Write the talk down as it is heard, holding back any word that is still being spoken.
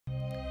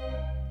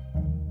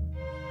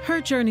Her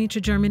journey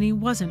to Germany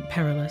wasn't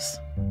perilous.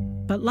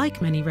 But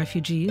like many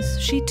refugees,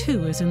 she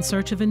too is in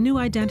search of a new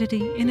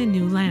identity in a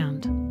new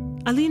land.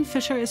 Aline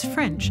Fischer is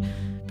French,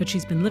 but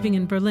she's been living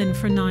in Berlin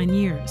for 9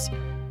 years.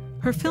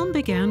 Her film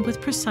began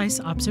with precise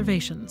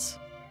observations.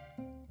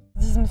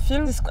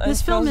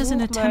 This film is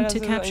an attempt to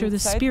capture the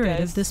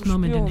spirit of this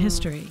moment in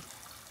history.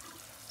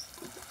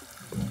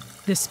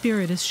 This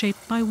spirit is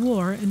shaped by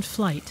war and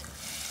flight.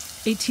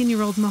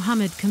 18-year-old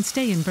Mohammed can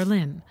stay in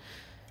Berlin,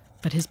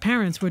 but his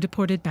parents were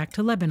deported back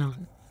to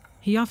Lebanon.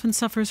 He often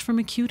suffers from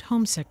acute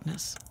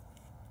homesickness.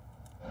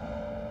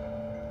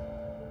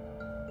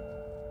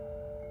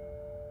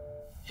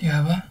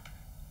 يابا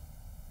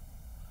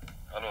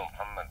الو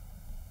محمد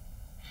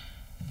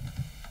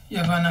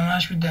يابا أنا ما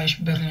عادش بدي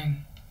أعيش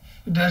ببرلين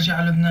بدي أرجع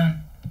على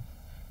لبنان.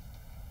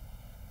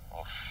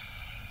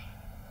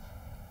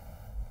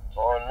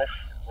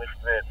 مش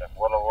بيتك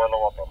ولا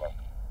وطنك.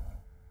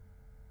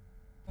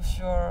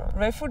 Für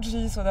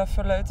Refugees oder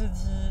für Leute,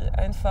 die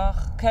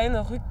einfach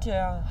keine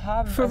Rückkehr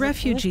haben. For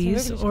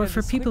refugees or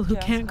for people who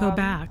can't go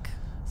back,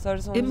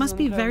 it must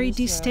be very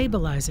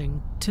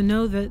destabilizing to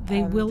know that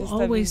they will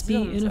always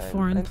be in a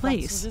foreign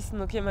place,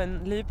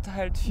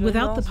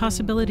 without the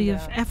possibility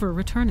of ever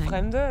returning.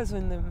 Fremde, also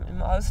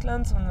im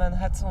Ausland, und man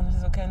hat so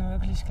keine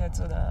Möglichkeit,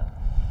 so da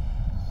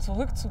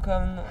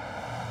zurückzukommen.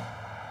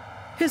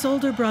 His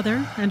older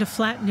brother and a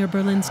flat near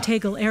Berlin's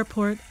Tegel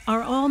airport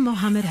are all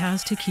Mohammed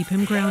has to keep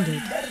him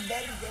grounded.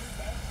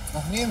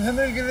 Noch nie im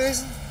Himmel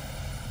gewesen?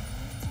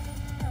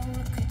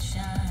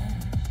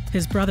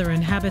 His brother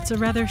inhabits a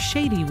rather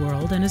shady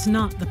world and is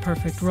not the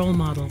perfect role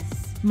model.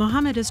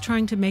 Mohammed is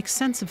trying to make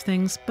sense of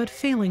things, but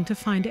failing to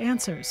find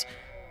answers.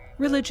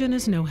 Religion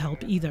is no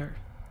help either.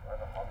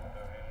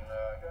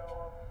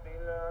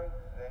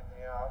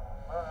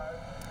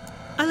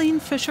 Aline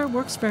Fischer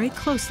works very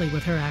closely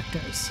with her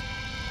actors.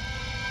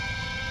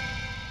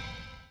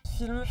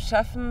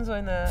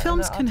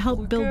 Films can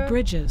help build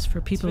bridges for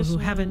people who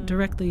haven't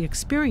directly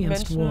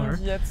experienced war,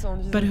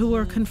 but who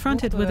are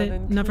confronted with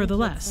it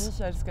nevertheless.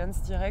 Da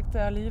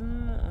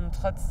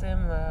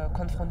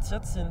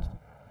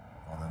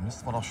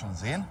müssten wir doch schon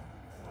sehen,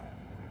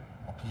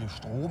 ob hier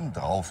Strom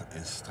drauf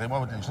ist. Drehen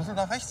wir den Schlüssel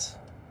nach rechts.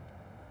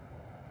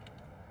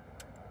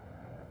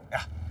 Ja.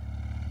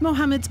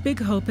 Mohammed's big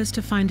hope is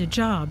to find a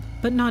job,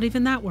 but not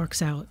even that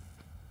works out.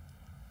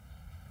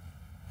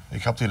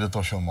 Ich habe dir das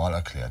doch schon mal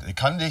erklärt. Ich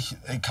kann dich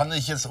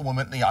jetzt im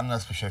Moment nicht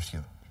anders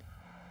beschäftigen.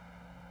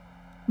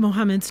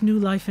 Mohammed's new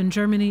life in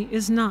Germany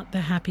is not the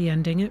happy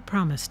ending it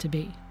promised to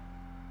be.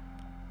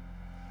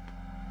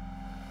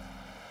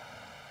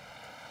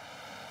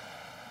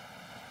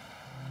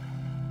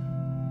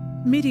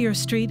 Meteor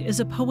Street is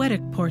a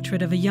poetic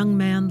portrait of a young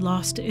man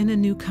lost in a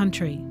new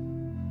country.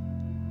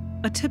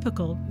 A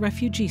typical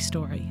refugee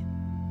story.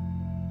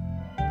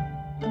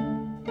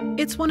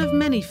 It's one of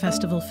many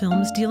festival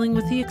films dealing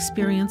with the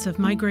experience of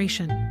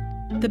migration.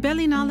 The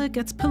Berlinale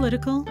gets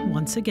political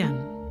once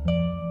again.